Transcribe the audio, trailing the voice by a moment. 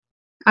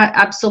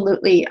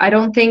Absolutely. I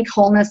don't think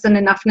wholeness and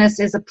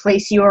enoughness is a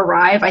place you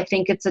arrive. I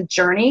think it's a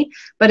journey,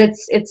 but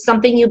it's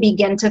something you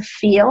begin to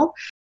feel.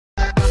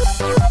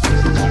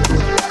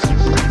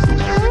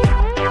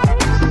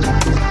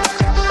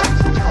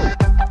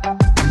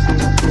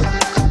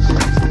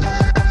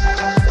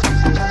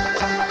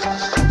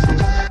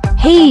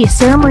 Hey,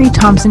 Sarah Marie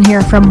Thompson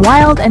here from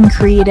Wild and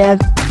Creative.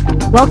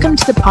 Welcome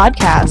to the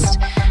podcast.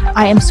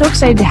 I am so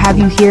excited to have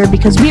you here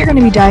because we are going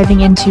to be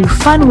diving into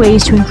fun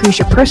ways to increase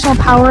your personal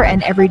power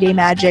and everyday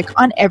magic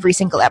on every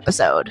single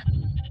episode.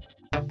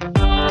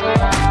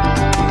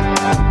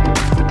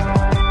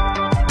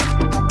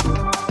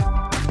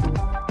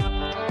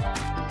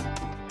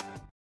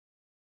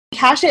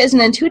 Kasha is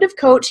an intuitive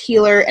coach,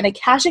 healer, and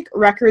Akashic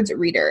Records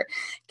reader.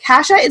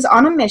 Kasha is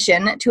on a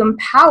mission to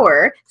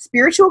empower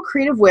spiritual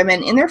creative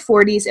women in their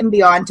 40s and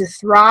beyond to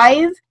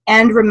thrive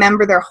and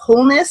remember their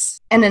wholeness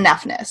and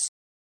enoughness.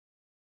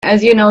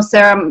 As you know,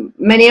 Sarah,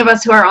 many of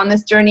us who are on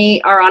this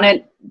journey are on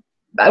it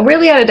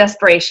really out of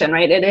desperation,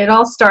 right? It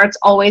all starts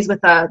always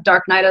with a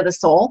dark night of the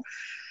soul.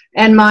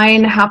 And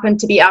mine happened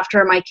to be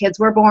after my kids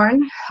were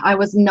born. I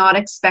was not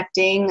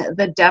expecting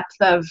the depth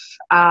of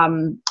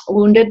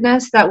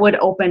woundedness that would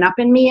open up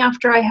in me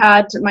after I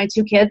had my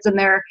two kids. And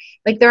they're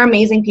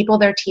amazing people.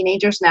 They're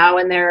teenagers now,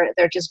 and they're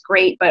just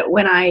great. But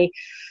when I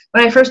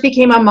first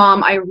became a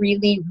mom, I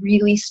really,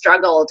 really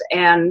struggled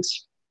and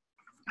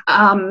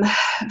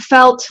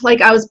felt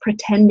like I was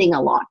pretending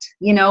a lot,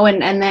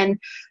 and then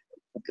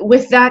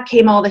with that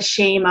came all the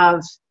shame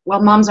of,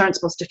 well, moms aren't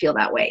supposed to feel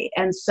that way.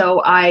 And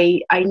so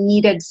I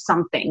needed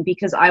something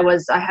because I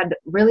had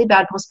really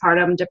bad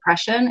postpartum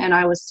depression and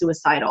I was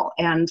suicidal,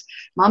 and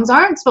moms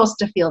aren't supposed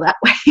to feel that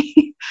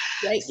way.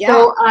 Right, yeah.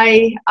 So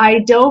I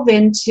dove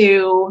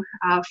into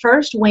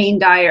first Wayne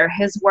Dyer.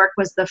 His work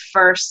was the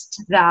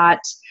first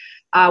that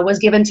was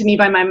given to me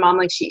by my mom.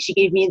 Like she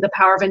gave me the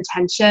power of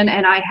intention,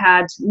 and I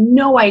had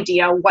no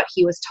idea what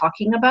he was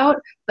talking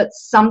about, but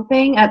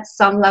something at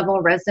some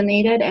level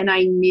resonated, and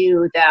I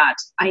knew that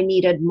I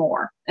needed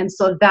more. And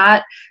so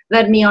that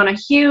led me on a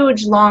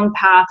huge long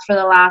path for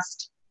the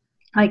last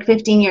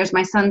 15 years.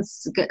 My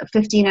son's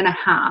 15 and a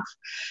half.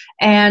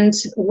 And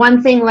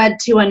one thing led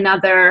to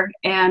another.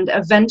 And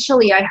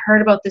eventually I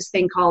heard about this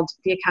thing called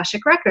the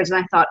Akashic Records. And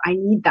I thought, I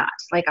need that.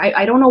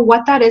 I don't know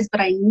what that is,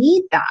 but I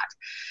need that.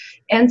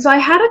 And so I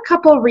had a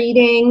couple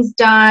readings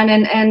done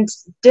and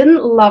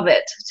didn't love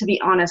it, to be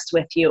honest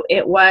with you.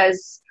 It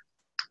was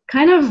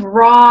kind of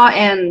raw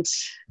and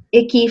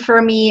icky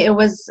for me.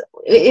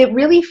 It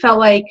really felt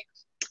like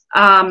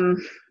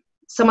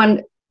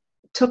someone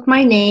took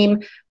my name,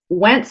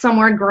 went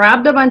somewhere,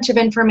 grabbed a bunch of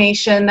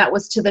information that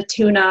was to the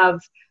tune of,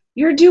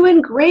 "You're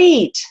doing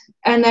great,"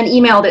 and then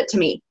emailed it to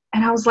me.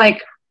 And I was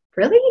like,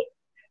 really?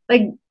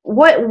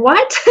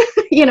 What?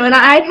 And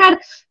I'd had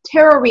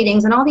tarot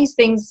readings and all these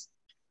things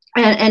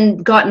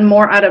and gotten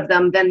more out of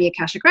them than the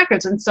Akashic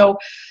Records. And so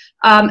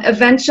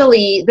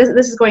eventually, this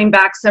is going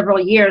back several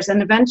years,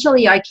 and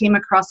eventually I came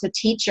across a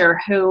teacher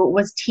who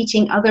was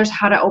teaching others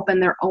how to open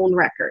their own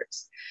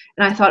records.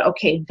 And I thought,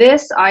 okay,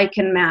 this I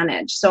can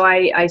manage. So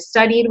I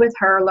studied with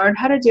her, learned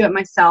how to do it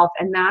myself,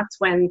 and that's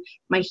when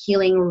my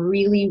healing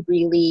really,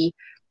 really,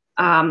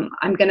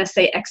 I'm going to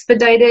say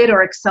expedited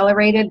or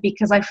accelerated,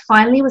 because I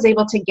finally was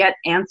able to get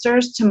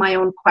answers to my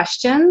own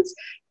questions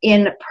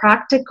in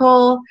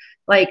practical,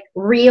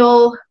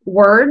 real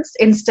words,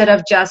 instead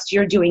of just,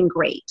 "You're doing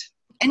great."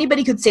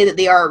 Anybody could say that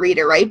they are a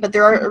reader, right? But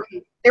there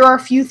are a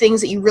few things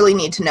that you really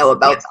need to know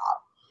about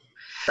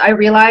that. I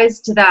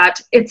realized that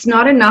it's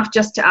not enough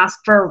just to ask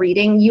for a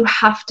reading. You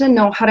have to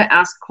know how to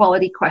ask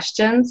quality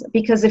questions,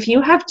 because if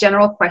you have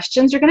general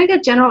questions, you're going to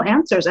get general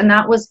answers. And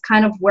that was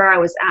kind of where I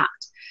was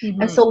at.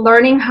 Mm-hmm. And so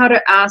learning how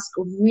to ask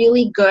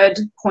really good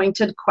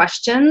pointed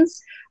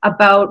questions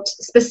about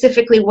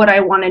specifically what I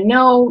want to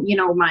know,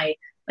 my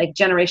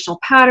generational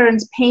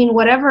patterns, pain,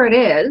 whatever it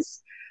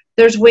is,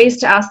 there's ways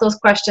to ask those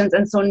questions.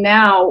 And so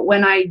now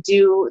when I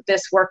do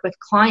this work with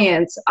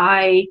clients,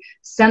 I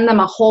send them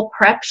a whole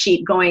prep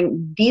sheet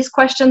going, these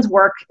questions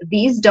work,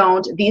 these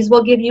don't, these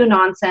will give you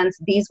nonsense,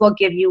 these will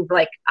give you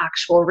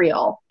actual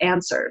real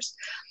answers.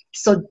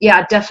 So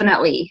yeah,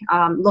 definitely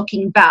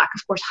looking back,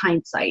 of course,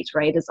 hindsight,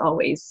 right, is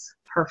always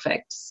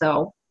perfect.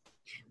 So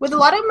with a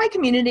lot of my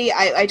community,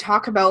 I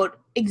talk about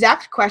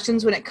exact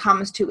questions when it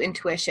comes to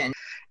intuition.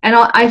 And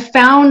I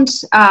found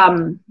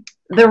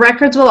the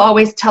records will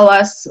always tell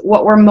us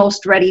what we're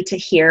most ready to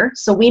hear.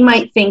 So we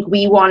might think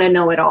we want to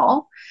know it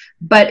all,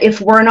 but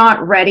if we're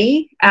not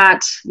ready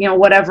at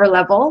whatever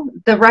level,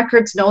 the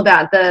records know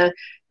that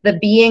the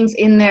beings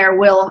in there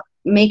will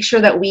make sure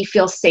that we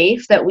feel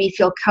safe, that we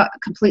feel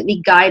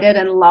completely guided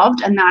and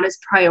loved, and that is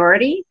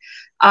priority.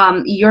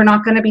 You're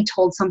not going to be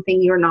told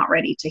something you're not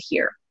ready to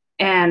hear.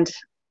 And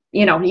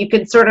you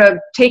could sort of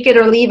take it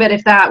or leave it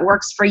if that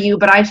works for you.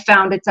 But I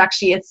found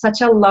it's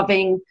such a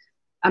loving,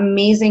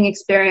 amazing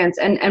experience.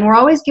 And we're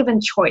always given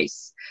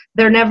choice.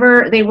 They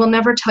will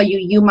never tell you,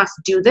 you must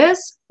do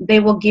this. They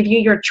will give you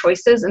your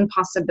choices and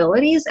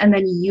possibilities. And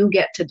then you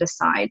get to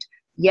decide,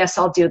 yes,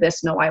 I'll do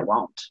this. No, I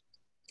won't.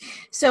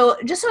 So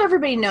just so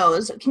everybody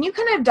knows, can you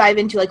kind of dive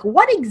into like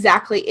what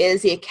exactly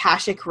is the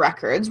Akashic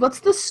Records? What's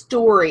the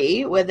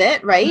story with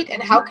it, right?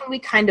 And how can we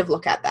kind of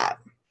look at that?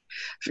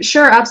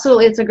 Sure,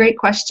 absolutely. It's a great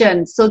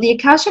question. So the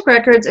Akashic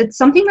Records, it's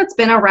something that's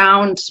been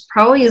around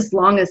probably as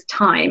long as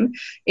time.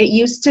 It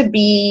used to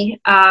be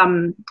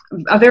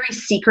a very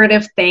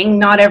secretive thing.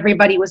 Not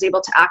everybody was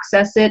able to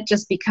access it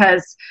just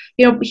because,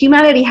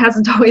 humanity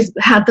hasn't always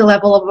had the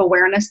level of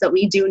awareness that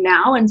we do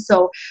now. And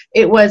so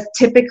it was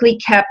typically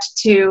kept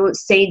to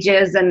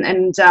sages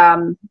and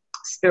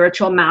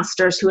spiritual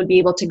masters who would be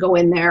able to go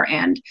in there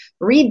and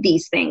read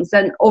these things.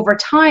 And over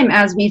time,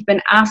 as we've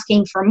been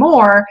asking for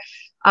more,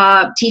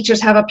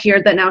 teachers have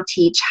appeared that now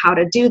teach how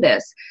to do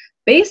this.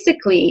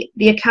 Basically,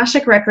 the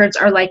Akashic Records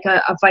are like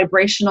a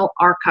vibrational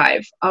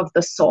archive of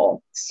the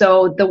soul.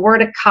 So the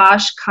word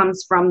Akash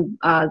comes from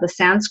the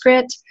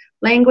Sanskrit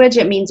language.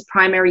 It means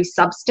primary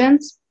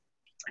substance.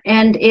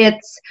 And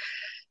it's,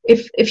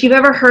 if you've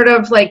ever heard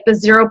of like the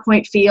 0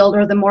 point field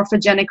or the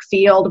morphogenic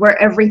field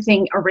where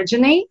everything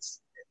originates,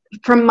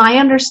 from my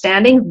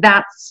understanding,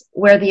 that's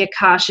where the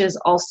Akash is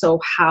also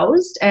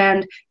housed.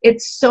 And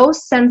it's so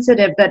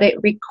sensitive that it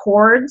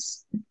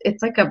records,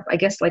 it's like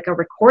a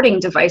recording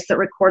device that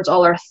records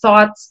all our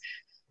thoughts,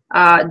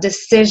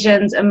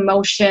 decisions,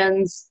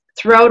 emotions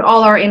throughout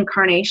all our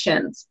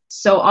incarnations.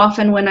 So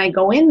often when I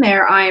go in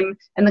there, and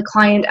the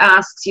client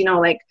asks,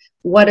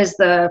 what is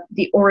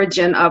the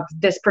origin of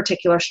this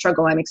particular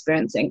struggle I'm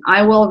experiencing?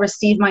 I will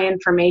receive my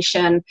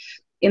information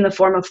in the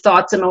form of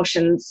thoughts,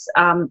 emotions,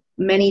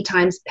 many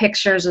times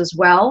pictures as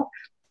well.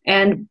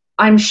 And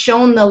I'm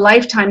shown the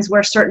lifetimes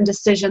where certain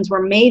decisions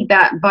were made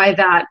by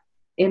that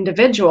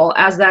individual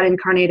as that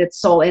incarnated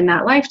soul in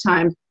that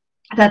lifetime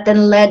that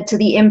then led to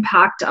the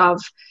impact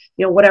of,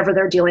 whatever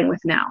they're dealing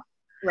with now.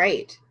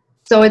 Right.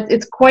 So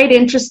it's quite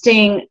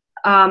interesting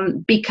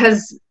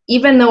because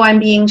even though I'm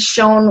being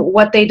shown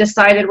what they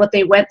decided, what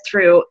they went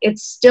through,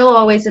 it's still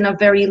always in a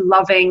very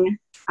loving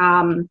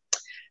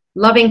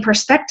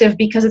perspective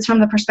because it's from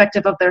the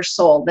perspective of their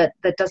soul that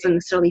doesn't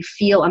necessarily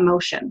feel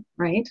emotion,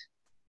 right?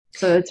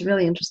 So it's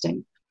really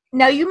interesting.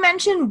 Now, you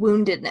mentioned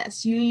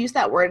woundedness. You used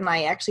that word, and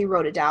I actually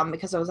wrote it down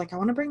because I was like, I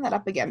want to bring that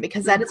up again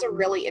because that is a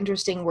really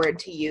interesting word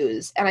to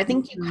use. And I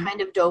think you kind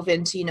of dove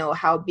into,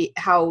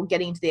 how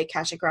getting to the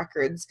Akashic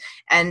Records.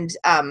 And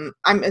I'm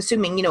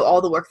assuming,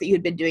 all the work that you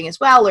had been doing as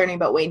well, learning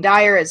about Wayne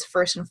Dyer as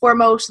first and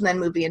foremost, and then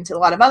moving into a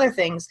lot of other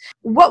things.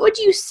 What would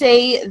you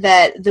say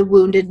that the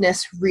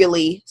woundedness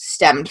really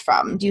stemmed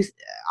from? Do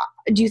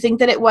you think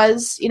that it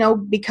was,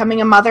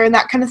 becoming a mother and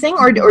that kind of thing?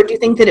 Or do you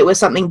think that it was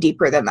something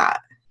deeper than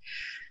that?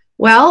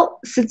 Well,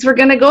 since we're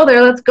going to go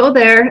there, let's go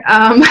there.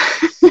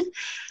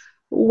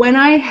 When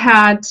I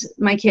had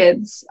my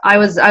kids, I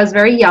was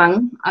very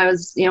young. I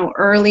was,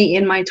 early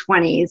in my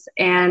 20s,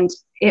 and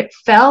it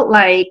felt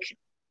like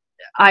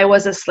I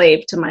was a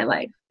slave to my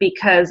life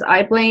because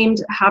I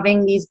blamed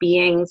having these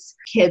beings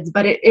kids,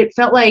 but it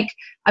felt like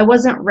I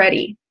wasn't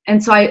ready.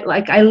 And so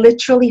I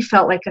literally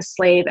felt like a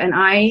slave. And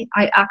I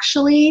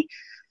actually,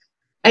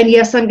 and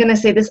yes, I'm going to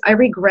say this, I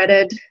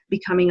regretted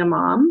becoming a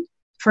mom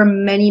for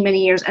many,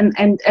 many years.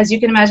 And as you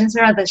can imagine,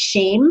 Sarah, the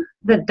shame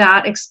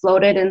that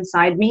exploded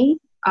inside me,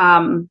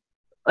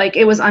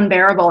 it was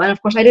unbearable. And of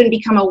course, I didn't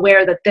become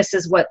aware that this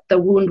is what the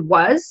wound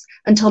was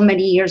until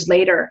many years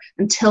later,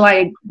 until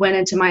I went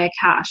into my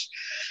Akash.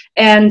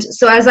 And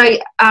so as I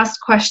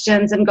asked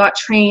questions and got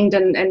trained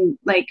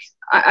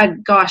I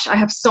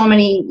have so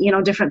many,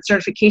 different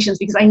certifications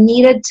because I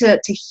needed to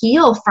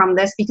heal from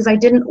this because I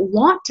didn't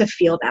want to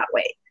feel that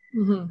way.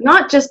 Mm-hmm.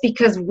 Not just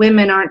because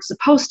women aren't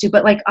supposed to,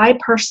 but I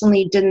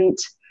personally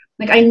didn't,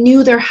 I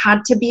knew there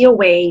had to be a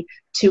way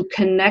to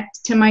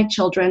connect to my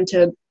children,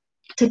 to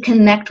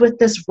connect with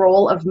this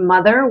role of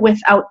mother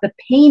without the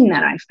pain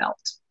that I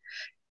felt.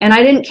 And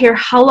I didn't care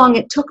how long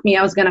it took me,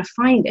 I was going to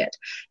find it.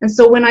 And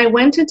so when I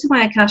went into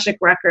my Akashic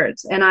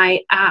Records and I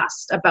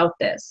asked about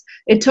this,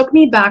 it took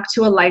me back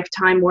to a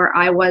lifetime where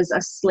I was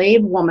a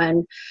slave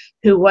woman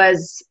who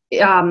was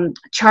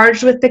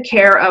charged with the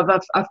care of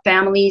a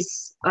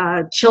family's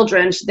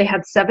children. They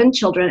had 7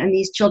 children, and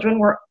these children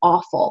were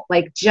awful,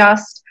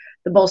 just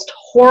the most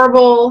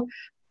horrible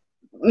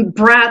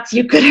brats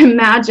you could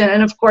imagine.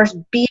 And of course,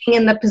 being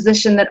in the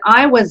position that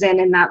I was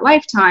in that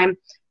lifetime,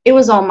 it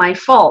was all my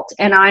fault,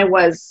 and I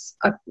was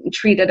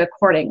treated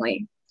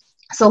accordingly.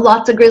 So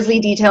lots of grisly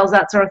details,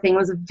 that sort of thing. It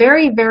was a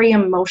very, very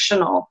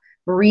emotional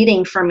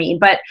reading for me.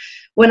 But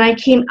when I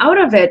came out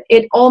of it,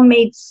 it all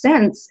made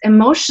sense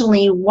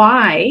emotionally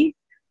why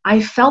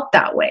I felt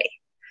that way.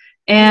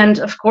 And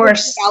of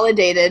course,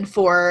 validated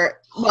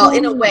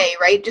in a way,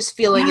 right? Just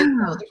feeling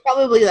there's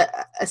probably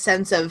a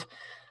sense of,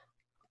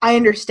 I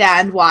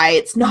understand why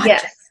it's not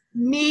just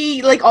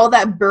me, all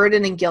that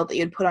burden and guilt that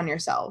you'd put on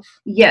yourself.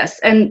 Yes.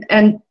 And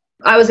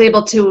I was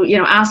able to,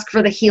 ask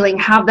for the healing,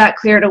 have that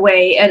cleared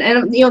away.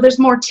 And there's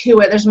more to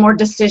it. There's more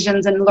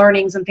decisions and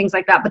learnings and things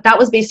like that. But that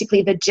was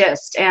basically the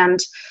gist. And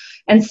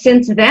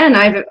since then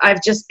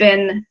I've just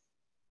been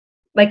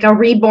like a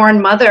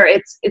reborn mother,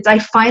 it's I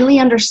finally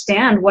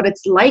understand what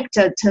it's like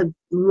to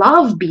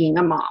love being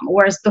a mom,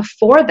 whereas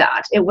before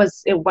that it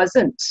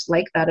wasn't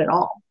like that at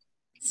all.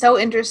 So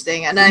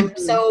interesting. And I'm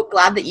so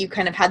glad that you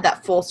kind of had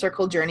that full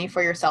circle journey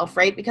for yourself,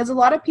 right? Because a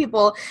lot of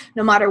people,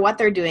 no matter what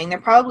they're doing,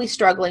 they're probably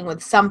struggling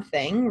with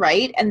something,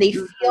 right? And they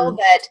feel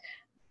that,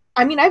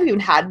 I mean, I've even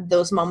had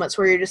those moments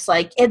where you're just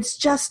like, it's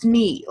just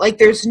me. Like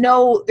there's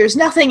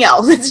nothing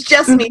else. It's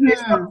just me. There's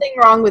something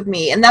wrong with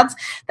me. And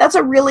that's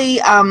a really,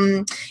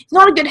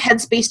 not a good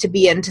headspace to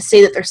be in, to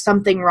say that there's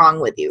something wrong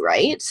with you,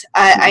 right?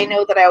 I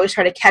know that I always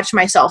try to catch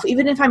myself,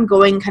 even if I'm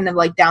going kind of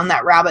like down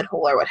that rabbit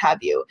hole or what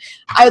have you.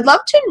 I would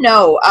love to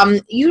know,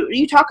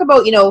 you talk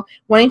about,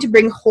 wanting to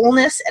bring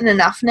wholeness and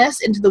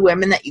enoughness into the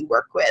women that you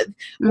work with.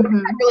 What does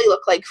that really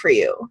look like for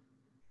you?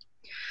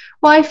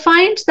 Well, I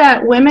find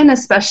that women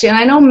especially, and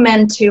I know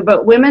men too,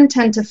 but women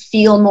tend to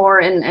feel more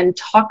and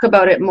talk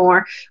about it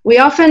more. We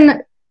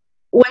often,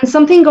 when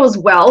something goes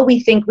well,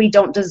 we think we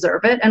don't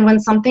deserve it. And when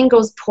something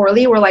goes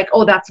poorly, we're like,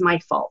 oh, that's my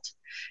fault.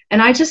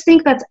 And I just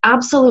think that's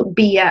absolute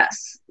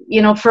BS,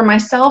 for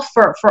myself,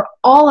 for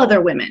all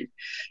other women.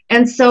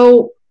 And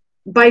so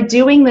by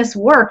doing this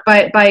work,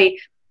 by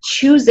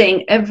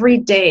choosing every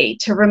day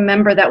to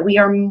remember that we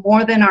are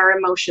more than our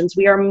emotions,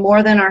 we are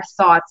more than our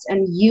thoughts,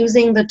 and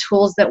using the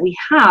tools that we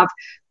have,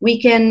 we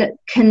can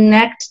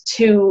connect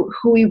to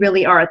who we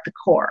really are at the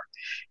core.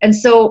 And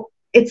so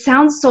it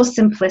sounds so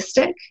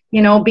simplistic,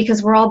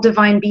 because we're all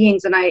divine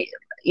beings, and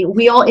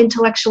we all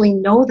intellectually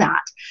know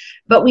that,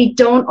 but we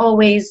don't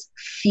always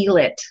feel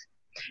it.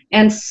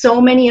 And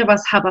so many of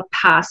us have a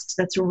past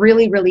that's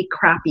really, really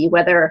crappy,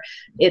 whether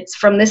it's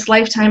from this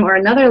lifetime or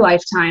another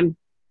lifetime.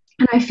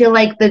 And I feel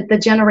like the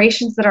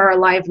generations that are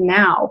alive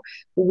now,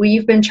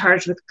 we've been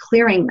charged with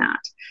clearing that.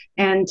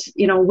 And,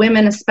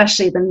 women,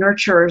 especially the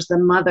nurturers, the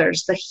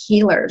mothers, the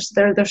healers,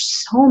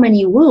 there's so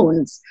many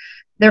wounds.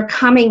 They're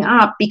coming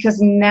up because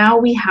now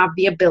we have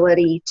the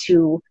ability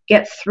to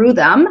get through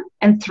them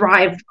and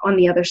thrive on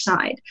the other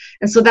side.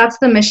 And so that's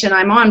the mission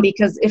I'm on,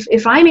 because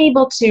if I'm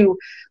able to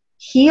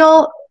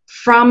heal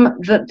from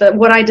the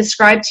what I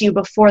described to you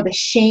before, the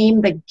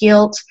shame, the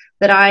guilt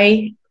that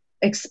I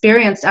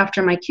experienced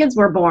after my kids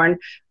were born,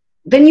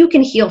 then you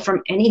can heal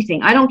from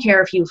anything. I don't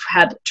care if you've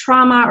had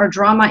trauma or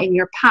drama in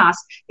your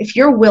past. If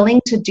you're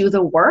willing to do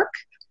the work,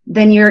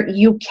 then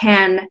you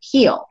can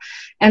heal.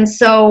 And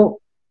so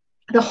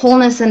the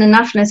wholeness and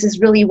enoughness is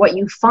really what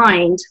you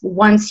find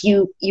once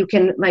you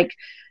can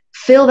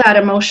fill that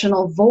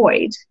emotional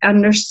void,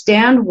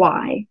 understand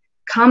why,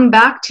 come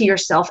back to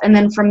yourself, and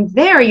then from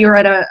there you're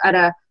at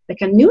a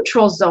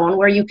neutral zone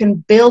where you can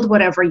build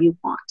whatever you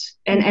want.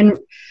 And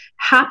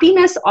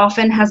happiness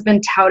often has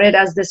been touted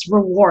as this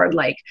reward,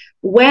 like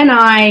when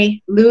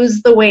I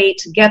lose the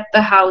weight, get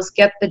the house,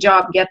 get the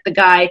job, get the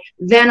guy,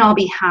 then I'll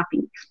be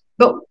happy.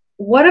 But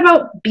what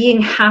about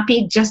being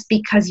happy just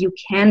because you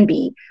can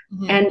be?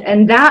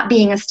 And that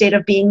being a state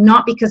of being,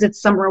 not because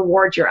it's some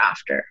reward you're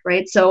after,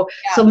 right? So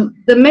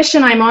the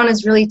mission I'm on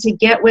is really to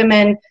get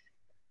women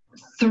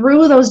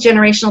through those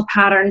generational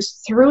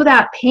patterns, through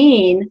that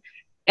pain,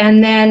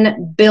 and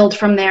then build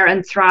from there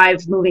and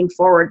thrive moving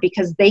forward,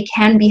 because they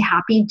can be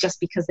happy just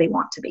because they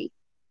want to be.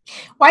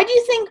 Why do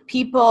you think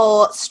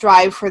people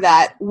strive for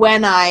that?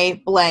 When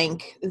I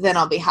blank, then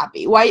I'll be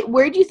happy.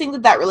 Where do you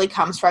think that really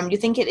comes from? Do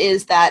you think it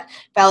is that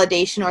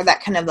validation, or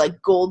that kind of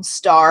like gold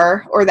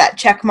star, or that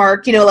check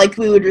mark, like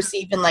we would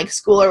receive in like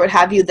school or what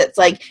have you, that's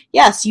like,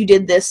 yes, you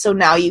did this, so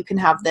now you can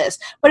have this.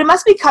 But it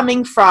must be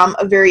coming from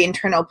a very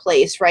internal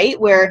place, right?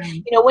 Where,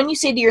 when you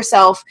say to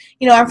yourself,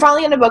 I'm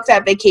finally going to book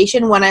that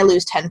vacation when I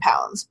lose 10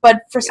 pounds.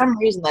 But for some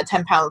reason that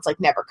 10 pounds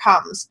never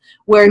comes.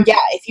 Where,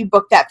 if you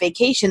book that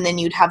vacation, then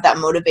you'd have that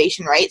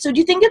motivation, right? So do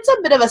you think it's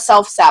a bit of a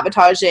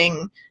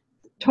self-sabotaging?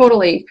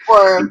 Totally.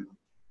 Or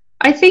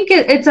I think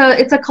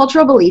it's a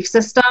cultural belief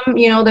system.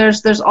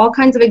 There's all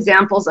kinds of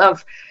examples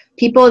of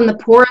people in the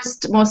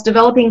poorest, most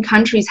developing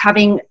countries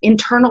having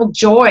internal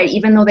joy,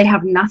 even though they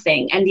have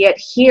nothing. And yet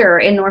here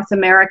in North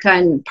America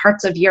and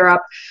parts of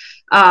Europe,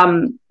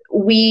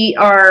 we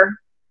are,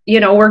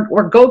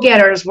 we're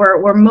go-getters,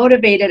 we're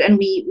motivated, and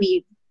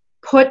we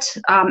put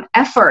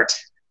effort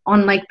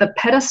on the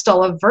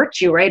pedestal of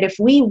virtue, right? If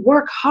we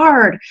work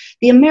hard,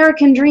 the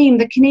American dream,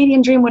 the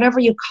Canadian dream, whatever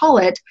you call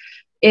it,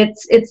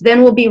 it's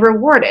then we'll be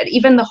rewarded.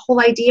 Even the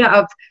whole idea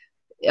of,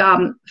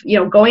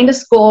 going to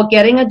school,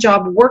 getting a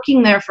job,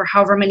 working there for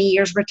however many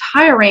years,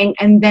 retiring,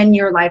 and then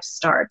your life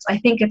starts. I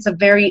think it's a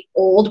very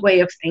old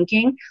way of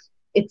thinking.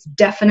 It's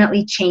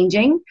definitely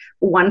changing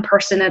one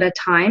person at a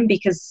time,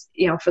 because,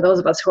 for those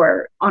of us who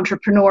are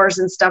entrepreneurs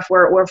and stuff,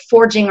 we're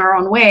forging our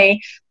own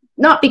way.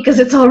 Not because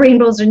it's all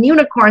rainbows and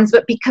unicorns,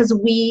 but because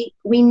we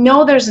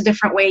know there's a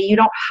different way. You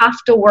don't have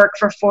to work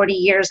for 40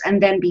 years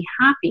and then be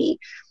happy.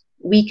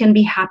 We can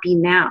be happy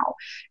now.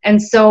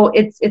 And so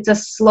it's a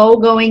slow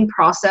going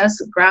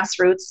process,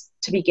 grassroots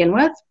to begin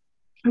with.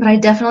 But I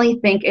definitely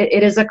think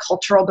it is a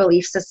cultural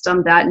belief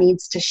system that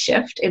needs to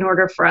shift in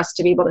order for us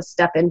to be able to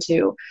step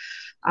into,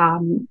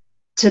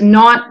 to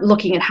not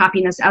looking at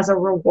happiness as a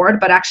reward,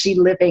 but actually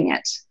living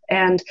it.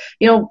 And,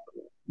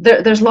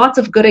 there's lots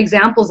of good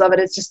examples of it.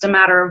 It's just a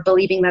matter of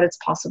believing that it's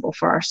possible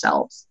for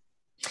ourselves.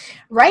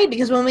 Right,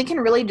 because when we can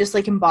really just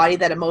like embody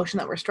that emotion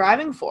that we're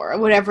striving for, or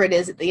whatever it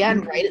is at the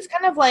end, right? It's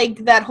kind of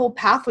like that whole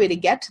pathway to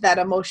get to that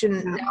emotion.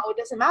 Yeah. Now it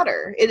doesn't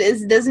matter.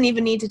 It doesn't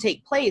even need to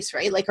take place,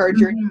 right? Like our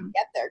journey to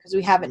get there, because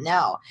we have it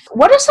now.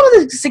 What are some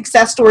of the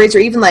success stories, or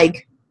even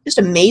like just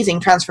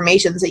amazing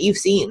transformations that you've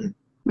seen?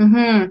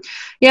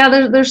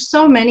 Yeah, there's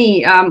so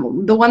many.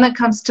 The one that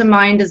comes to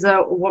mind is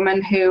a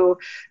woman who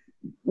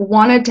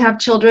wanted to have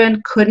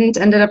children, couldn't,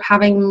 ended up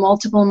having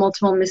multiple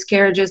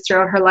miscarriages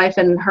throughout her life,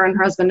 and her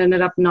husband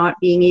ended up not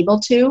being able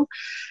to.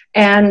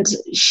 And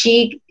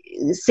she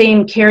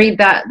carried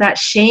that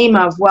shame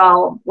of,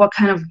 well, what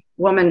kind of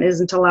woman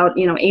isn't allowed,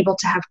 able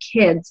to have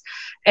kids,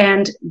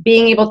 and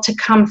being able to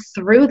come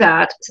through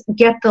that,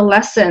 get the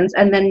lessons.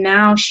 And then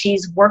now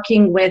she's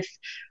working with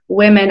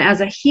women as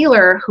a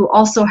healer who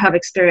also have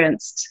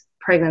experienced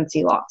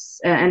pregnancy loss,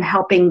 and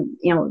helping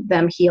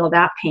them heal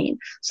that pain.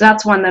 So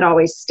that's one that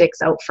always sticks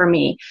out for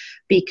me,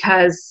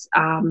 because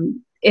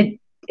it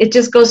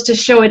just goes to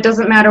show it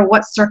doesn't matter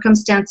what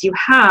circumstance you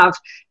have.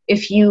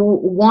 If you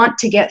want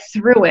to get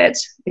through it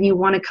and you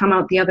want to come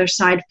out the other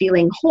side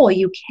feeling whole,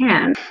 you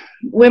can.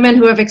 Women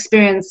who have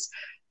experienced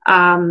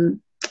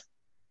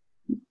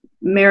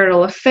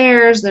marital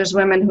affairs, there's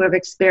women who have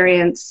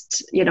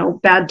experienced,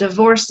 bad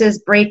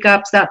divorces,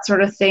 breakups, that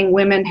sort of thing,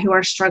 women who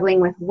are struggling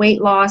with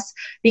weight loss,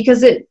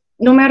 because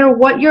no matter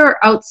what your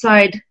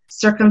outside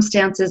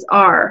circumstances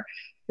are,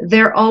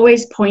 they're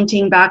always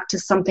pointing back to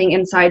something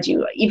inside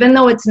you, even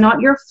though it's not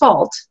your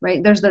fault,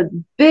 right? There's a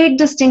big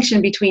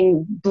distinction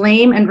between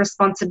blame and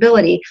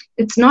responsibility.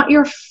 It's not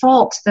your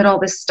fault that all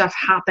this stuff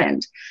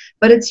happened,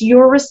 but it's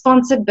your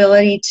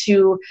responsibility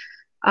to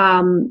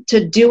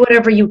do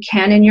whatever you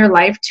can in your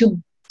life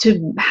to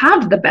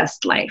have the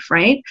best life,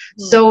 right?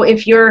 So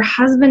if your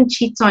husband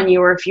cheats on you,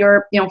 or if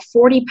you're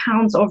 40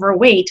 pounds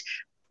overweight,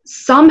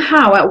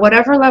 somehow at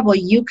whatever level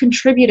you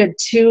contributed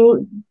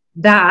to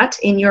that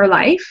in your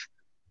life.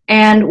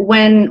 And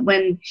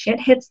when shit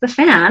hits the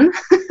fan,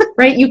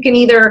 right, you can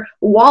either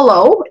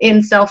wallow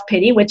in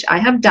self-pity, which I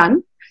have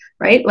done,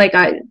 right? Like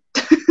I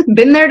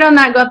been there, done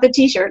that, got the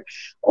t-shirt,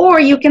 or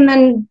you can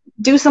then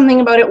do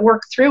something about it,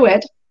 work through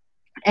it,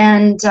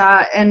 and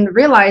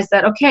realize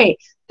that, okay,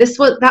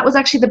 that was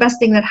actually the best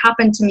thing that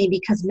happened to me,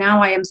 because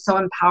now I am so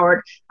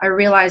empowered. I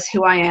realize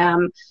who I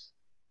am,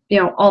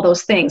 all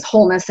those things,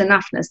 wholeness,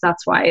 enoughness.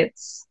 That's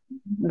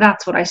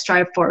what I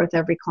strive for with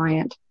every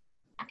client.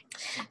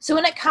 So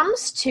when it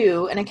comes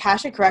to an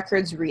Akashic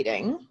Records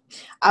reading,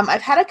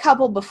 I've had a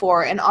couple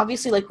before, and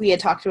obviously, like we had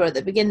talked about at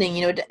the beginning,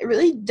 it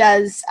really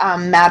does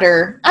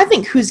matter, I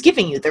think, who's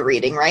giving you the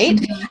reading, right?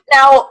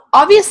 Now,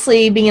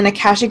 obviously, being an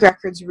Akashic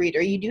Records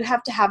reader, you do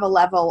have to have a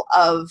level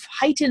of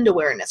heightened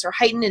awareness or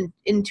heightened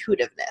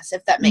intuitiveness,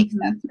 if that makes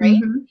sense,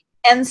 right?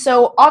 And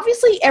so,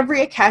 obviously,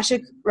 every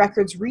Akashic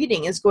Records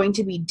reading is going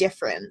to be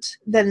different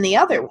than the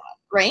other one.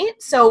 Right?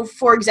 So,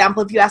 for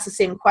example, if you ask the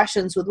same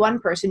questions with one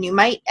person, you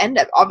might end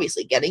up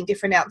obviously getting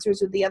different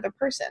answers with the other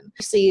person.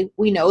 Obviously,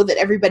 we know that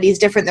everybody is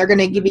different. They're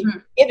going to be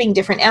giving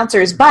different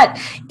answers. But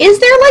is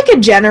there like a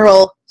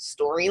general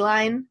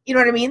storyline, you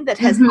know what I mean, that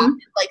has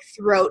happened like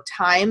throughout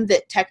time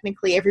that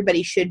technically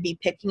everybody should be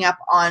picking up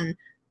on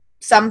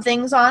some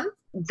things on?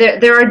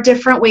 There are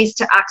different ways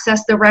to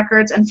access the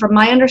records. And from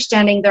my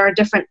understanding, there are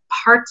different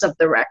parts of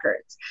the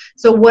records.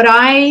 So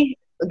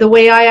the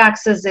way I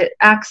access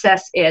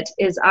it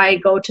is I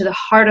go to the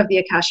heart of the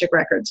Akashic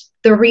Records.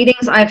 The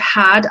readings I've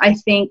had, I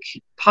think,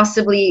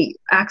 possibly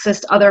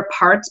accessed other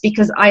parts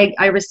because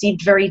I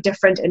received very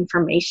different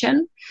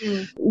information.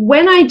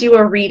 When I do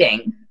a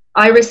reading,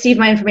 I receive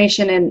my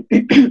information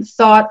in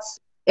thoughts,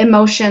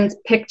 emotions,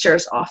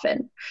 pictures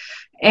often.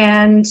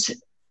 And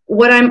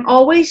what I'm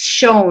always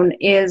shown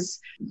is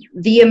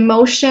the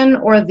emotion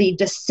or the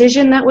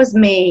decision that was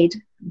made,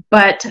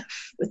 but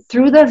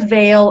through the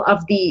veil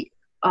of the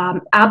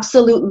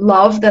absolute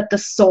love that the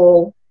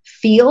soul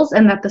feels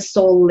and that the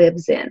soul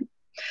lives in.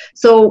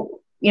 So,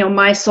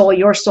 my soul,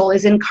 your soul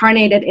is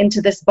incarnated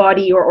into this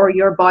body or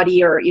your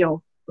body, or,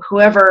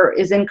 whoever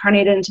is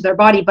incarnated into their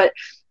body, but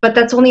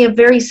that's only a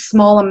very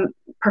small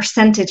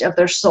percentage of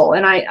their soul.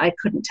 And I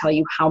couldn't tell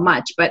you how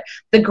much, but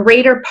the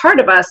greater part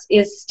of us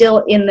is still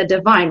in the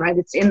divine, right?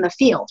 It's in the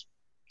field.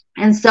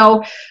 And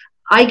so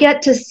I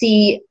get to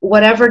see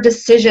whatever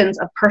decisions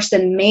a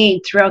person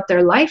made throughout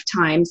their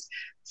lifetimes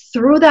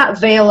through that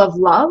veil of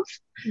love.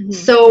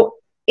 So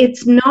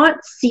it's not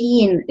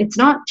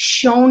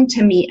shown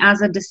to me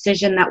as a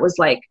decision that was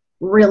like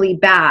really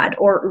bad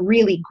or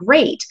really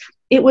great.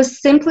 It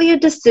was simply a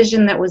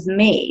decision that was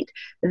made,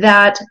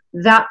 that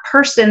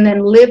person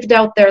then lived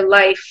out their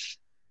life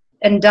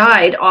and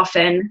died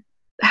often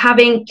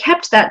having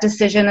kept that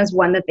decision as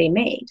one that they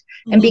made.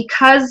 And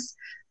because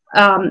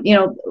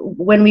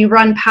when we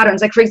run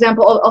patterns, like for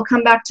example, I'll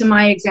come back to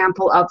my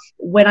example of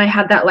when I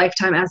had that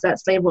lifetime as that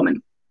slave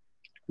woman.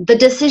 The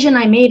decision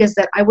I made is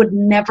that I would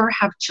never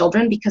have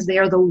children because they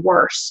are the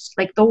worst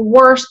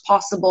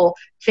possible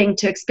thing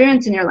to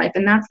experience in your life.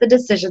 And that's the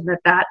decision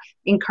that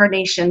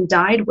incarnation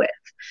died with.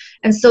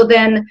 And so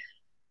then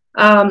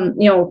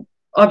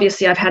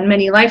Obviously I've had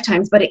many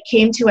lifetimes, but it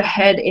came to a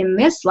head in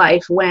this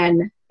life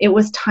when it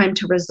was time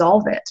to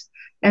resolve it.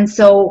 And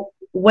so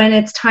when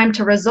it's time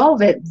to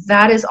resolve it,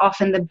 that is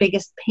often the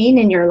biggest pain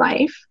in your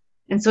life.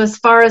 And so as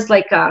far as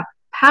like a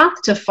path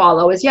to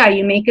follow is,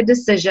 you make a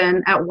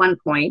decision at one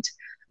point,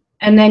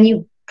 and then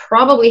you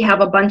probably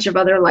have a bunch of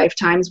other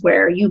lifetimes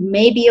where you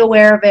may be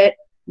aware of it,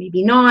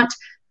 maybe not,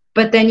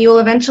 but then you'll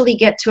eventually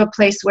get to a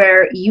place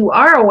where you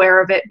are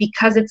aware of it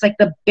because it's like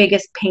the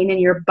biggest pain in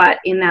your butt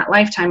in that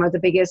lifetime, or the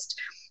biggest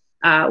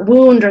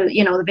wound, or,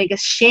 the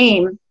biggest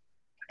shame.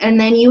 And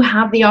then you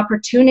have the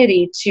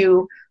opportunity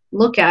to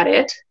look at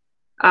it,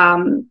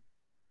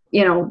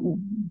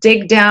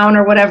 dig down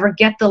or whatever,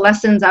 get the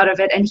lessons out of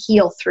it and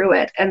heal through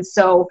it. And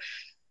so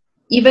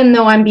even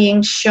though I'm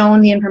being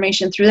shown the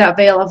information through that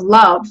veil of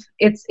love,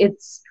 it's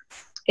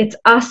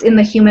us in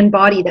the human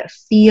body that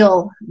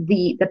feel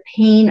the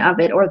pain of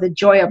it or the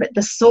joy of it.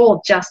 The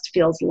soul just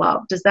feels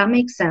love. Does that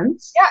make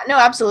sense? Yeah, no,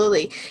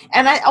 absolutely.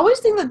 And I always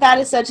think that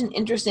is such an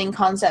interesting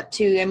concept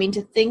too. I mean,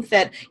 to think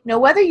that,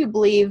 whether you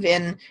believe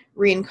in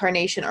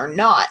reincarnation or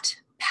not,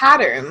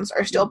 patterns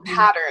are still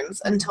patterns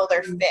until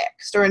they're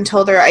fixed or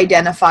until they're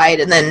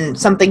identified and then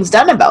something's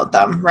done about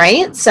them,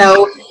 right?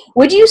 So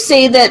would you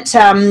say that,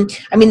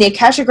 the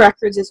Akashic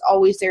Records is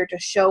always there to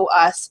show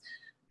us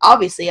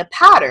obviously a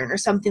pattern or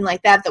something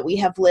like that we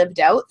have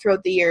lived out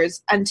throughout the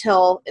years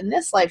until in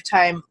this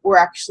lifetime, we're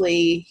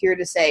actually here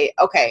to say,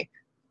 okay,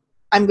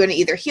 I'm going to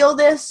either heal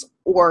this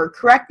or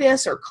correct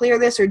this or clear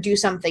this or do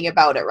something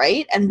about it,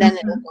 right? And then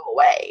it'll go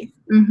away.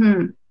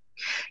 Mm-hmm.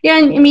 Yeah,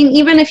 and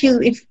even if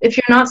you're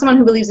not someone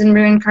who believes in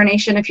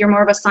reincarnation, if you're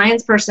more of a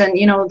science person,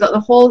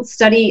 the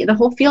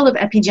whole field of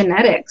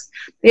epigenetics,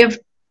 they have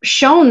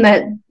shown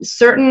that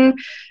certain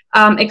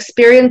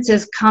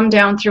experiences come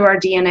down through our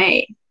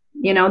DNA.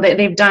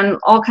 They've done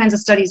all kinds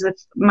of studies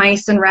with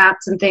mice and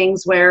rats and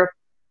things where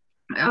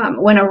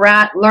when a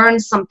rat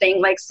learns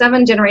something, like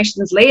 7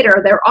 generations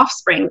later, their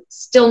offspring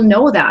still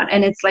know that.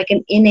 And it's like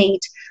an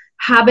innate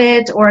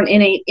habit or an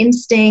innate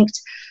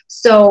instinct.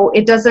 So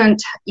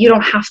you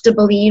don't have to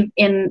believe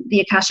in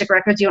the Akashic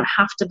Records. You don't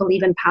have to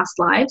believe in past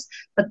lives,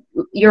 but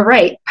you're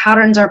right.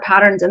 Patterns are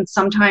patterns. And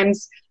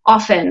sometimes,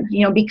 often,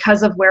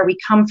 because of where we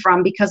come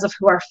from, because of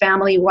who our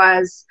family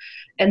was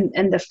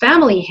and the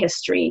family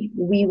history,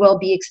 we will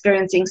be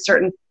experiencing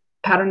certain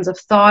patterns of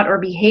thought or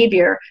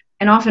behavior.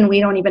 And often we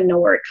don't even know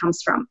where it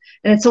comes from.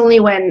 And it's only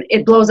when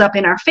it blows up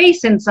in our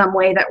face in some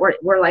way that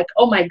we're like,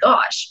 oh my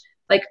gosh,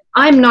 like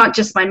I'm not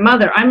just my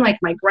mother. I'm like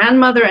my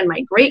grandmother and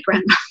my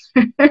great-grandmother.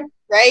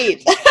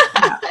 Right.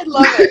 I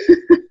love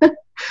it.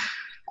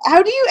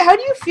 How do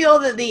you feel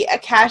that the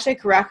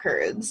Akashic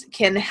Records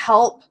can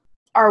help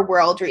our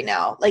world right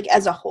now, like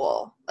as a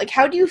whole? Like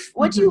what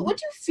do you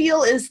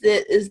feel is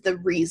the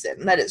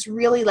reason that it's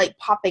really like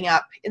popping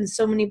up in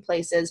so many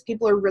places?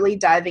 People are really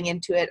diving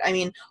into it. I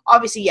mean,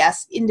 obviously,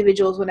 yes,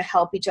 individuals want to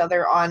help each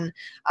other on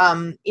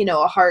on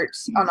a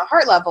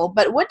heart level,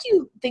 but what do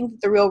you think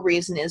the real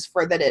reason is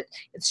for that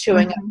it's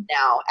showing up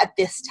now at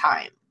this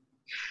time?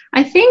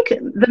 I think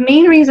the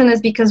main reason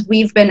is because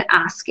we've been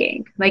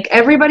asking. Like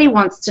everybody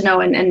wants to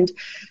know, and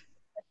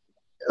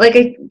like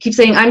I keep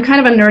saying, I'm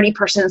kind of a nerdy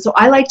person, so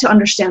I like to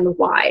understand the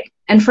why.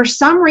 And for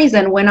some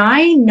reason, when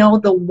I know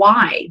the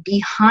why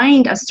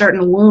behind a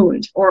certain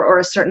wound or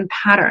a certain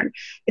pattern,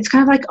 it's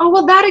kind of like, oh,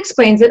 well, that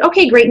explains it.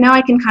 Okay, great. Now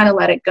I can kind of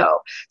let it go.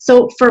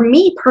 So for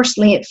me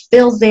personally, it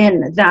fills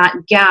in that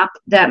gap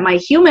that my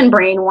human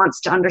brain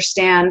wants to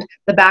understand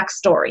the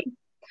backstory.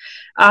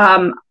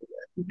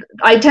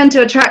 I tend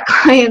to attract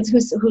clients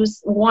who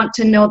want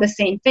to know the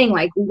same thing,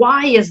 like,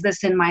 why is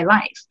this in my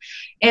life?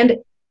 And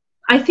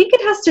I think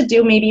it has to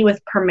do maybe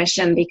with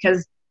permission,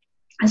 because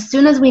as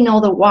soon as we know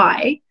the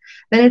why,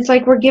 then it's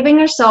like we're giving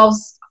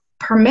ourselves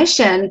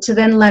permission to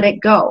then let it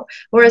go.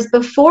 Whereas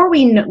before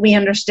we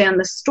understand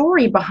the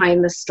story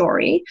behind the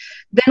story,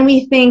 then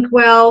we think,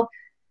 well,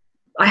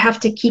 I have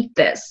to keep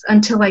this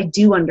until I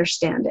do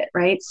understand it,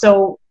 right?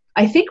 So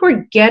I think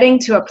we're getting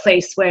to a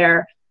place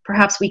where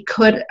perhaps we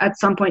could at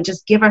some point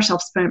just give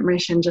ourselves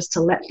permission just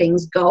to let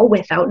things go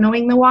without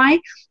knowing the why.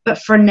 But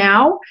for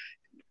now,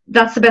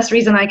 that's the best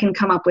reason I can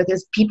come up with,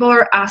 is people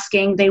are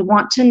asking, they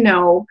want to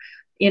know,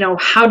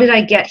 how did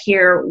I get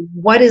here?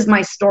 What is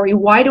my story?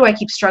 Why do I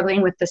keep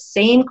struggling with the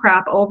same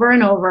crap over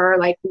and over?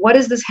 Like, what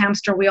is this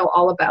hamster wheel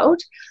all about?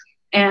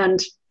 And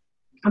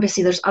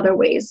obviously there's other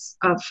ways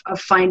of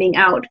finding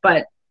out,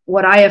 but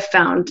what I have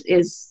found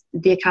is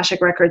the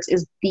Akashic Records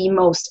is the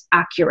most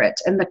accurate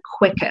and the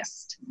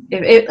quickest.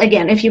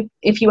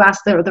 If you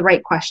ask the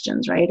right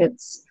questions, right?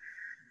 It's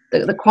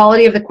the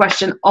quality of the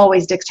question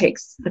always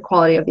dictates the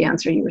quality of the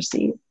answer you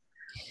receive.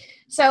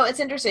 So it's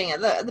interesting.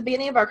 At the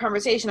beginning of our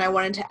conversation, I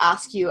wanted to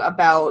ask you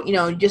about,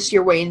 just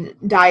your Wayne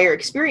Dyer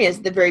experience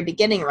at the very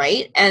beginning,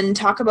 right? And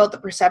talk about the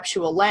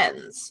perceptual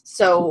lens.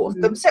 So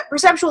the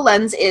perceptual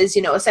lens is,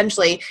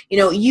 essentially,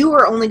 you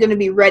are only going to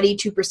be ready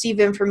to perceive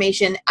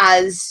information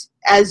as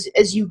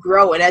you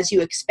grow and as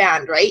you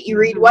expand, right? You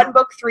read one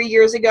book 3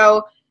 years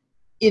ago,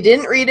 you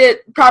didn't read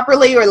it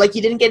properly, or like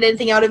you didn't get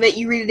anything out of it,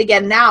 you read it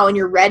again now and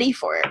you're ready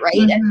for it, right?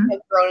 And you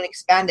have grown and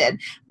expanded.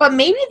 But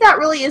maybe that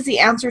really is the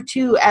answer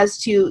too, as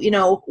to, you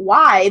know,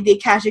 why the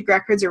Akashic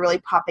Records are really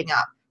popping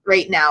up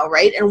right now,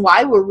 right? And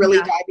why we're really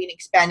diving,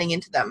 expanding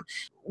into them.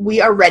 We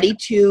are ready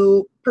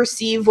to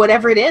perceive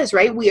whatever it is,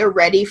 right? We are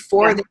ready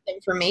for this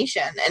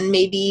information. And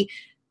maybe,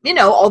 you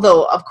know,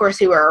 although of course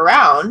they were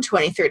around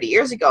 20, 30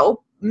 years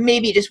ago,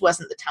 maybe it just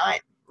wasn't the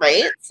time,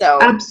 right? So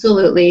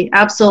absolutely.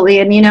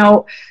 And you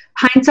know,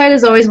 hindsight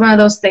is always one of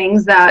those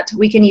things that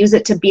we can use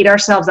it to beat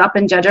ourselves up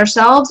and judge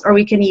ourselves, or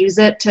we can use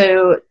it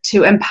to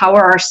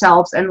empower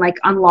ourselves and like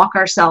unlock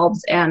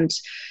ourselves. And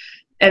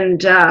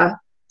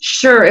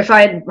sure, if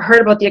I'd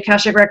heard about the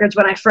Akashic Records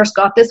when I first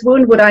got this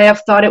wound, would I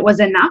have thought it was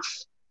enough?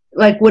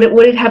 Like, would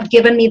it have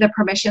given me the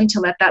permission to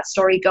let that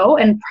story go?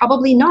 And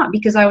probably not,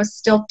 because I was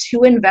still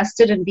too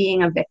invested in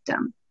being a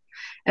victim.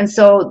 And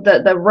so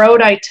the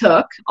road I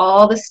took,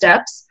 all the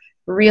steps,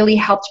 really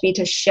helped me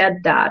to shed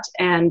that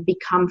and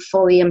become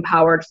fully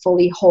empowered,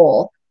 fully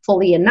whole,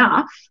 fully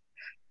enough.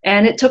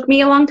 And it took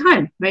me a long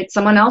time, right?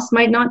 Someone else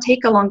might not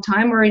take a long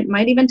time, or it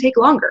might even take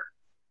longer.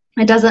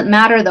 It doesn't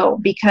matter though,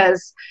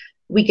 because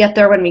we get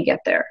there when we get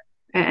there.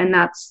 And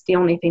that's the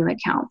only thing that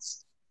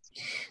counts.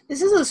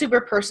 This is a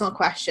super personal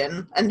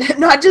question, and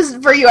not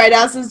just for you. I'd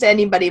ask this to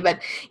anybody,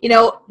 but, you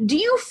know, do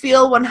you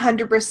feel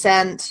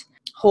 100%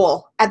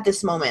 whole at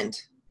this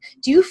moment?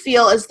 Do you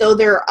feel as though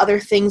there are other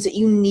things that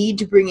you need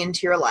to bring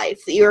into your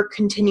life that you're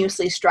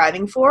continuously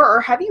striving for?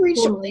 Or have you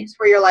reached a place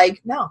where you're like,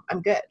 no,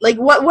 I'm good? Like,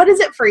 what is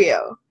it for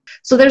you?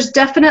 So there's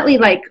definitely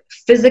like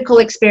physical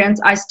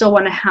experience I still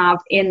want to have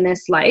in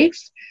this life,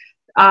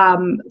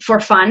 for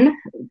fun,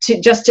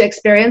 to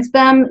experience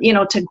them, you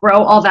know, to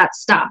grow, all that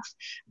stuff.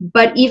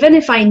 But even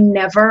if I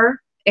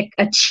never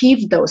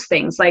achieved those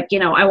things, like, you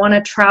know, I want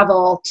to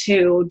travel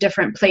to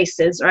different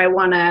places, or I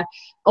want to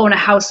own a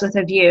house with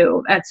a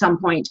view at some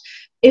point.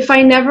 If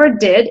I never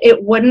did,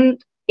 it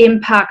wouldn't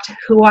impact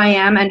who I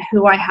am and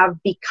who I have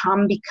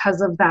become because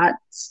of that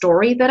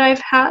story that I've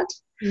had.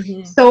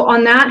 Mm-hmm. So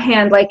on that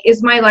hand, like,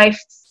 is my life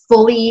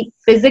fully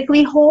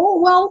physically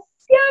whole? Well,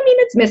 yeah, I mean,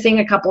 it's missing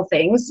a couple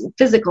things,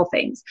 physical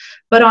things.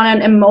 But on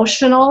an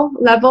emotional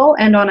level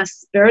and on a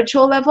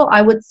spiritual level,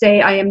 I would say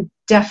I am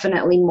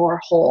definitely more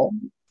whole.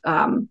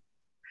 100%.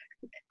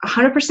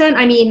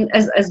 I mean,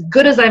 as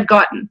good as I've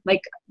gotten.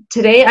 Like,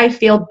 today I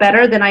feel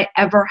better than I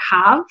ever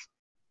have,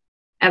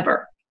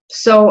 ever.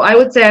 So I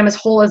would say I'm as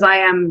whole as I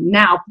am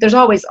now. There's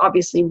always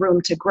obviously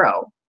room to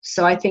grow.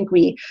 So I think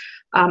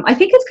I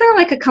think it's kind of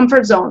like a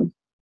comfort zone.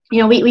 You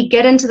know, we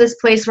get into this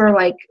place where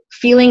like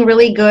feeling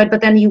really good,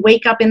 but then you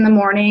wake up in the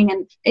morning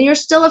and you're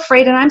still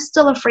afraid, and I'm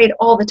still afraid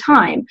all the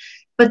time.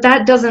 But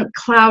that doesn't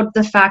cloud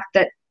the fact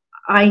that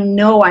I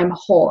know I'm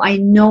whole. I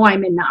know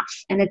I'm enough.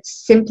 And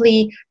it's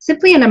simply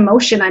an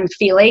emotion I'm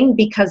feeling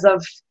because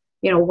of,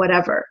 you know,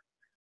 whatever.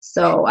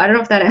 So I don't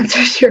know if that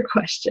answers your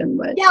question,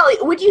 but yeah,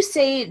 like, would you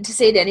say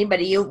to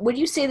anybody, would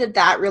you say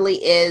that really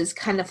is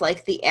kind of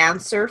like the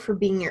answer for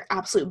being your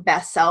absolute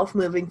best self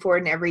moving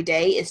forward in every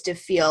day, is to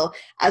feel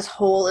as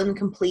whole and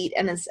complete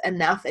and as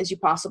enough as you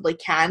possibly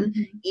can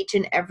each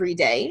and every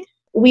day?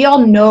 We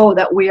all know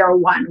that we are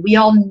one. We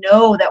all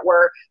know that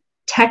we're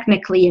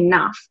technically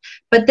enough.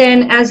 But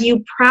then as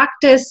you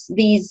practice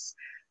these,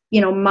 you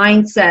know,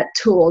 mindset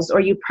tools, or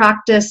you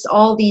practice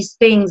all these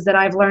things that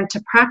I've learned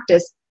to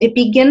practice, it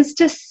begins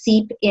to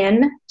seep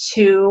in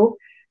to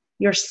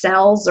your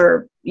cells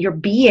or your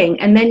being.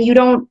 And then you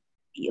don't,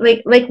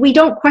 like we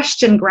don't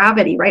question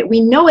gravity, right?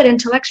 We know it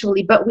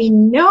intellectually, but we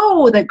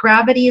know that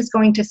gravity is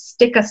going to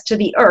stick us to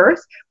the earth.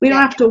 We don't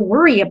have to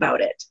worry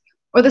about it.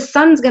 Or the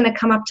sun's going to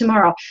come up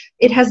tomorrow.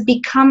 It has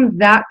become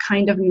that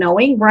kind of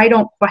knowing where I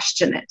don't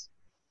question it.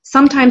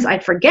 Sometimes I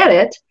forget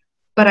it,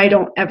 but I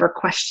don't ever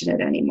question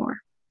it anymore.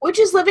 Which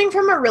is living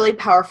from a really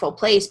powerful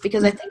place,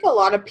 because I think a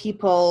lot of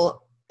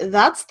people,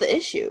 that's the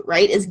issue,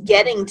 right? Is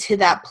getting to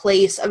that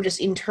place of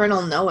just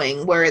internal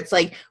knowing where it's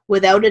like,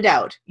 without a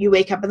doubt, you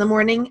wake up in the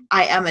morning,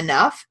 I am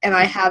enough, and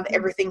I have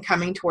everything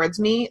coming towards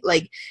me,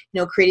 like,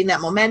 you know, creating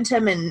that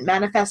momentum and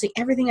manifesting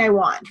everything I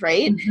want,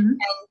 right? And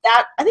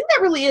that, I think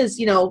that really is,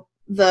 you know,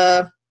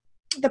 the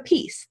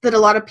piece that a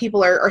lot of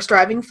people are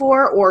striving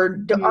for, or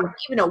aren't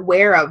even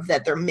aware of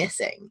that they're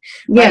missing.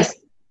 Right? Yes.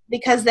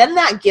 Because then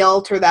that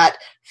guilt or that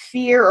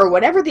fear or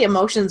whatever the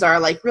emotions are,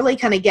 like, really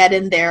kind of get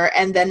in there,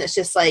 and then it's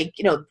just like,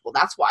 you know, well,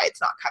 that's why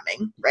it's not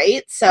coming,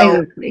 right?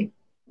 So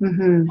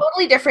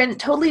totally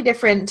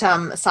different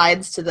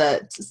sides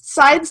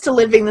to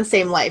living the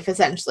same life,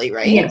 essentially,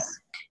 right? Yes.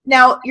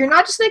 Now, you're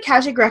not just an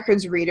Akashic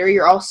Records reader,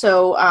 you're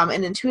also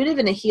an intuitive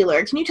and a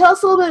healer. Can you tell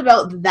us a little bit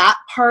about that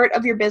part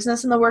of your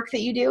business and the work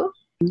that you do?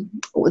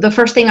 The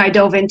first thing I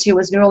dove into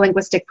was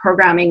neurolinguistic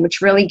programming, which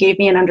really gave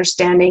me an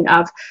understanding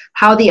of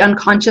how the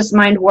unconscious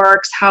mind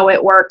works, how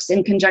it works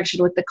in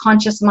conjunction with the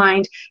conscious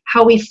mind,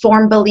 how we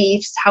form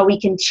beliefs, how we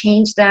can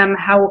change them,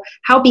 how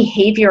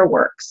behavior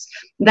works.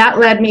 That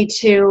led me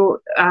to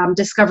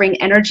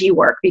discovering energy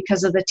work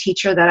because of the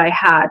teacher that I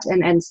had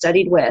and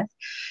studied with.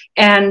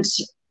 And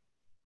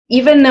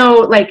even though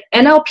like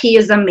NLP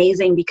is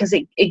amazing because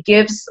it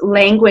gives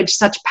language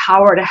such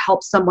power to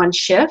help someone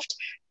shift,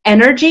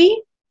 energy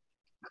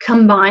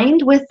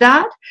combined with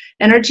that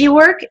energy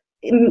work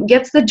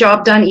gets the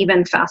job done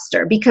even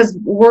faster because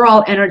we're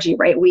all energy,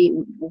 right?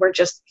 We're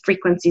just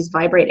frequencies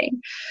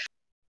vibrating.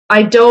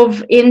 I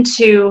dove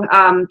into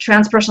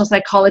transpersonal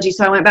psychology.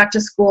 So I went back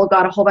to school,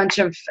 got a whole bunch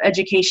of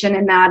education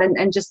in that,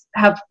 and just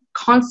have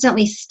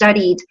constantly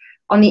studied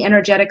on the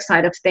energetic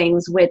side of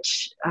things,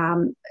 which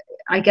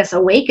I guess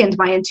awakened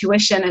my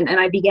intuition, and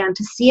I began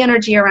to see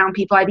energy around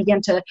people. I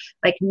began to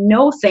like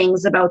know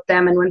things about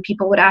them. And when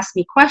people would ask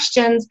me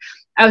questions,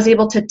 I was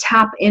able to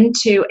tap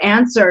into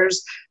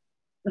answers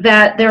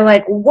that they're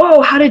like,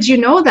 whoa, how did you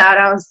know that?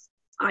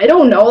 I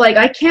don't know. Like,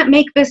 I can't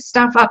make this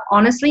stuff up.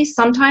 Honestly,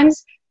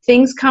 sometimes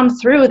things come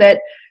through that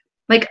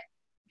like,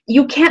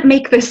 you can't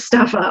make this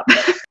stuff up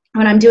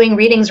when I'm doing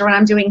readings or when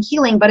I'm doing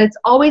healing, but it's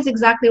always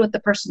exactly what the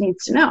person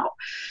needs to know.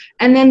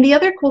 And then the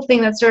other cool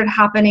thing that started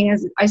happening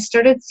is I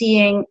started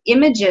seeing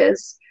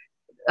images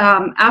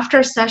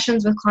after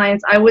sessions with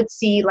clients. I would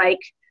see like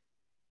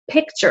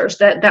pictures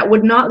that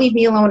would not leave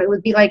me alone. It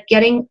would be like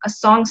getting a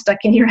song stuck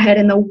in your head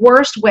in the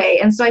worst way.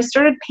 And so I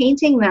started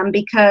painting them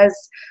because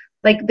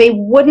like they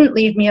wouldn't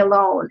leave me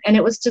alone. And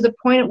it was to the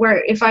point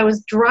where if I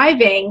was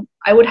driving,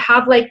 I would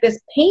have like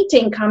this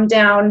painting come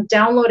down,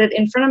 downloaded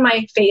in front of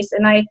my face,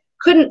 and I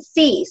couldn't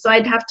see. So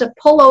I'd have to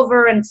pull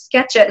over and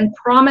sketch it and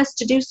promise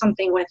to do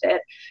something with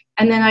it.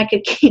 And then I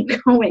could keep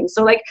going.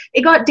 So like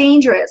it got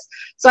dangerous.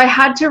 So I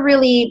had to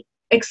really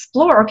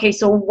explore, okay,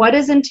 so what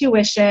is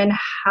intuition?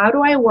 How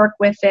do I work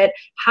with it?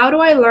 How do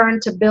I learn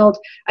to build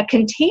a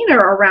container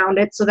around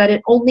it so that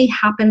it only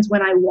happens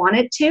when I want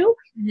it to,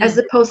 as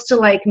opposed to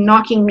like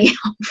knocking me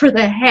over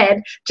the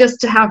head just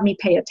to have me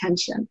pay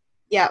attention.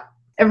 Yeah.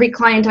 Every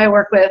client I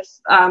work with,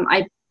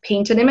 I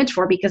paint an image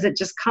for because it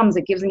just comes.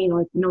 It gives me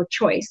like no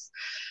choice.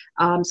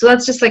 So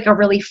that's just like a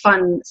really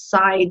fun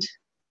side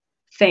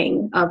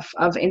thing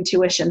of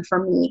intuition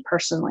for me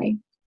personally.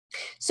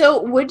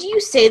 So would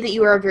you say that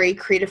you are a very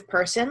creative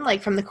person,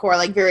 like from the core,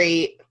 like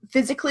very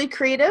physically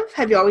creative?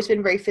 Have you always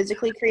been very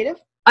physically creative?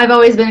 I've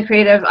always been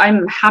creative.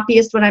 I'm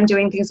happiest when I'm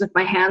doing things with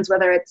my hands,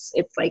 whether it's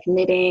like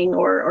knitting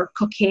or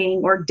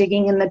cooking or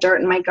digging in the dirt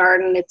in my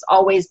garden. It's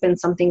always been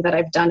something that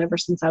I've done ever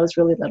since I was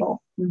really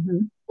little.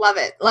 Mm-hmm. Love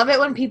it. Love it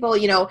when people,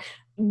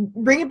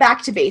 bring it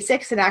back to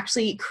basics and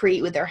actually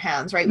create with their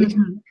hands, right? We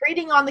can be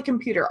creating on the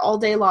computer all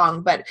day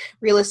long, but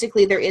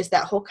realistically there is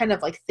that whole kind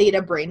of like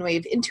theta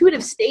brainwave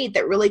intuitive state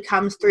that really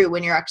comes through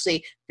when you're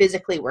actually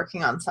physically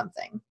working on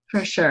something.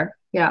 For sure.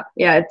 Yeah.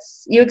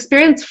 You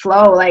experience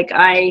flow. Like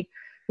I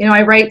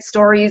write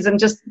stories and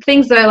just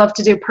things that I love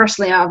to do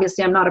personally.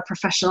 Obviously I'm not a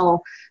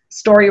professional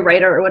story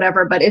writer or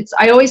whatever, but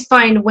I always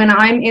find when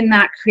I'm in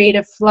that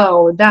creative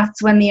flow,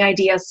 that's when the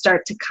ideas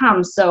start to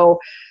come. So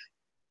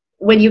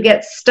when you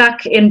get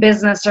stuck in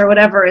business or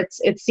whatever,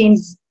 it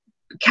seems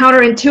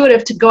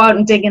counterintuitive to go out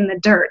and dig in the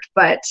dirt,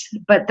 but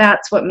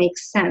that's what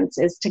makes sense,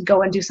 is to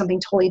go and do something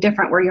totally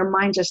different where your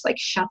mind just like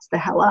shuts the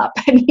hell up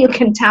and you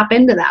can tap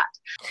into that.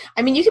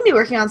 I mean, you can be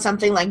working on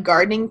something like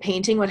gardening,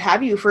 painting, what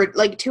have you, for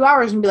like 2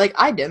 hours and be like,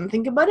 I didn't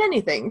think about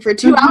anything for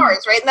 2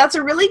 hours, right? And that's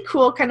a really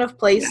cool kind of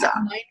place, a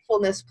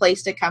mindfulness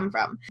place to come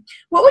from.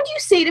 What would you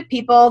say to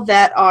people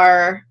that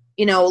are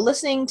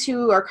listening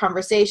to our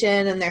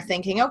conversation and they're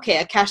thinking, okay,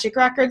 Akashic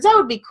Records, that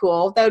would be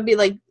cool. That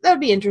would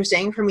be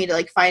interesting for me to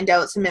like find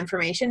out some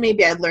information.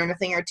 Maybe I'd learn a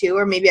thing or two,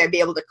 or maybe I'd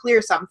be able to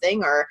clear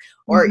something or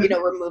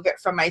remove it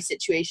from my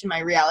situation,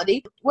 my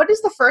reality. What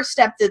is the first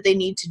step that they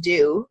need to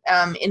do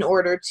in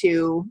order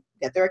to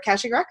get their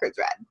Akashic Records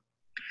read?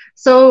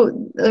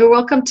 So they're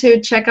welcome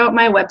to check out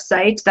my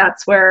website.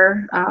 That's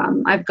where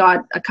I've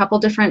got a couple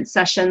different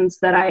sessions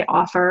that I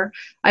offer.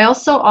 I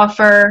also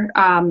offer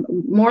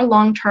more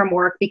long-term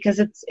work because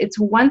it's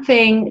one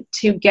thing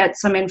to get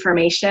some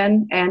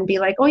information and be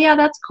like, oh yeah,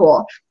 that's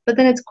cool. But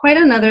then it's quite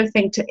another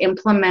thing to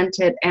implement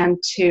it and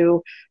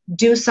to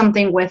do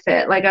something with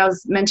it. Like I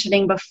was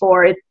mentioning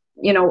before,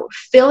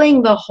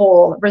 filling the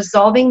hole,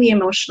 resolving the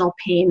emotional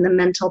pain, the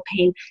mental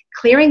pain,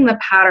 clearing the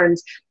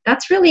patterns.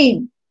 That's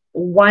really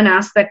one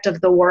aspect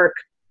of the work.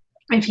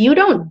 If you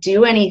don't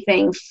do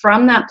anything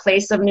from that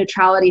place of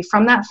neutrality,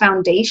 from that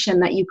foundation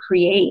that you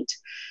create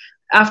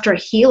after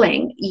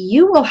healing,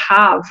 you will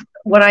have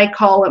what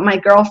my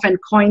girlfriend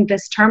coined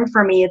this term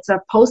for me. It's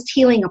a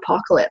post-healing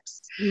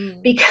apocalypse.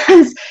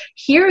 Because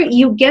here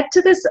you get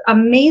to this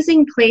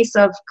amazing place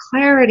of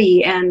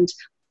clarity and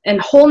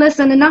wholeness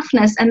and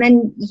enoughness, and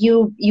then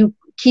you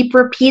keep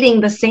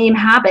repeating the same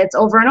habits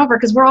over and over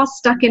because we're all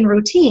stuck in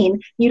routine.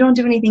 You don't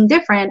do anything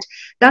different.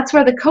 That's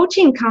where the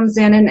coaching comes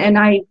in. And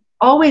I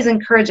always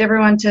encourage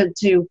everyone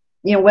to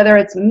whether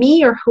it's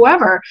me or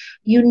whoever,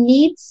 you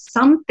need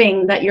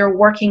something that you're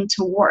working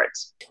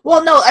towards.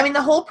 Well, no, I mean,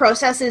 the whole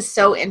process is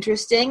so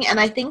interesting. And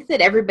I think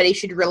that everybody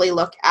should really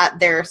look at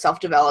their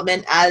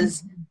self-development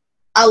as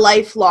a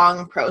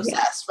lifelong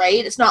process,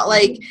 right? It's not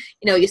like,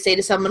 you say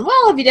to someone,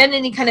 well, have you done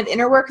any kind of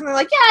inner work? And they're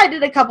like, yeah, I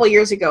did a couple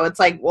years ago. It's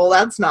like, well,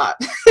 that's not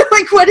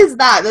like, what is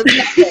that? That's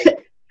nothing.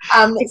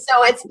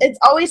 So it's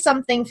always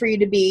something for you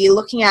to be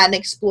looking at and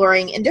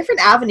exploring in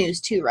different avenues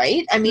too,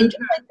 right? I mean,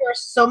 just like there are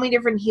so many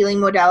different healing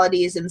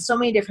modalities and so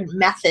many different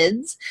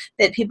methods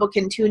that people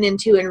can tune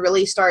into and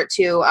really start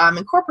to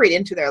incorporate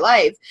into their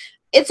life.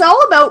 It's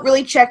all about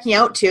really checking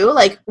out too,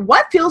 like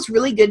what feels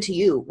really good to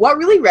you, what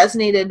really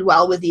resonated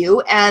well with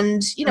you.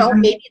 And, you know,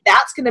 maybe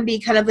that's going to be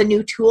kind of a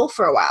new tool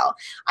for a while.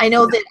 I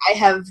know that I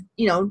have,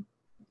 you know,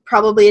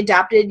 probably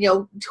adapted,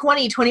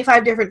 20,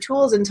 25 different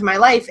tools into my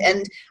life,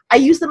 and I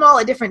use them all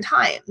at different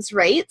times,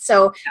 right?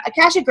 So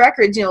Akashic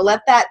Records,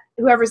 let that,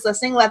 whoever's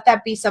listening, let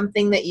that be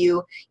something that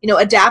you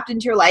adapt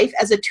into your life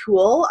as a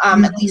tool,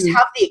 at least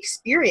have the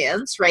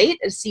experience, right?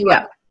 And see what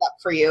comes up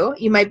for you.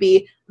 You might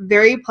be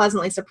very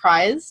pleasantly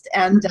surprised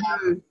and,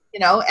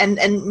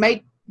 and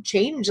might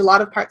change a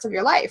lot of parts of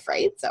your life,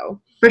 right?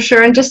 So for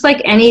sure. And just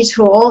like any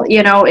tool,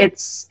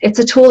 it's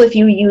a tool if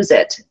you use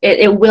it.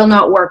 It will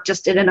not work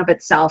just in and of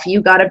itself.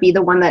 You got to be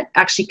the one that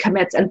actually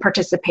commits and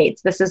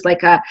participates. This is like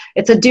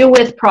it's a do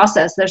with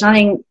process. There's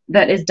nothing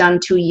that is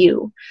done to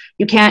you.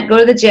 You can't go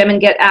to the gym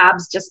and get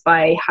abs just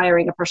by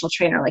hiring a personal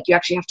trainer. Like you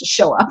actually have to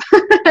show up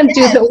and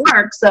do the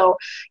work. So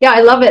yeah,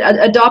 I love it.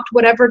 Adopt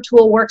whatever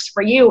tool works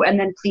for you and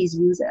then please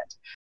use it.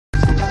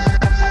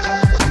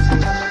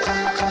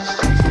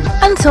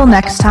 Until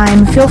next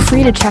time, feel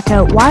free to check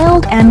out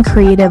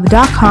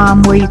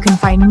wildandcreative.com where you can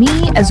find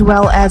me as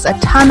well as a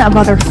ton of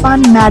other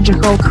fun,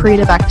 magical,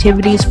 creative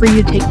activities for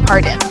you to take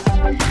part in.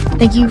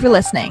 Thank you for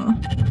listening.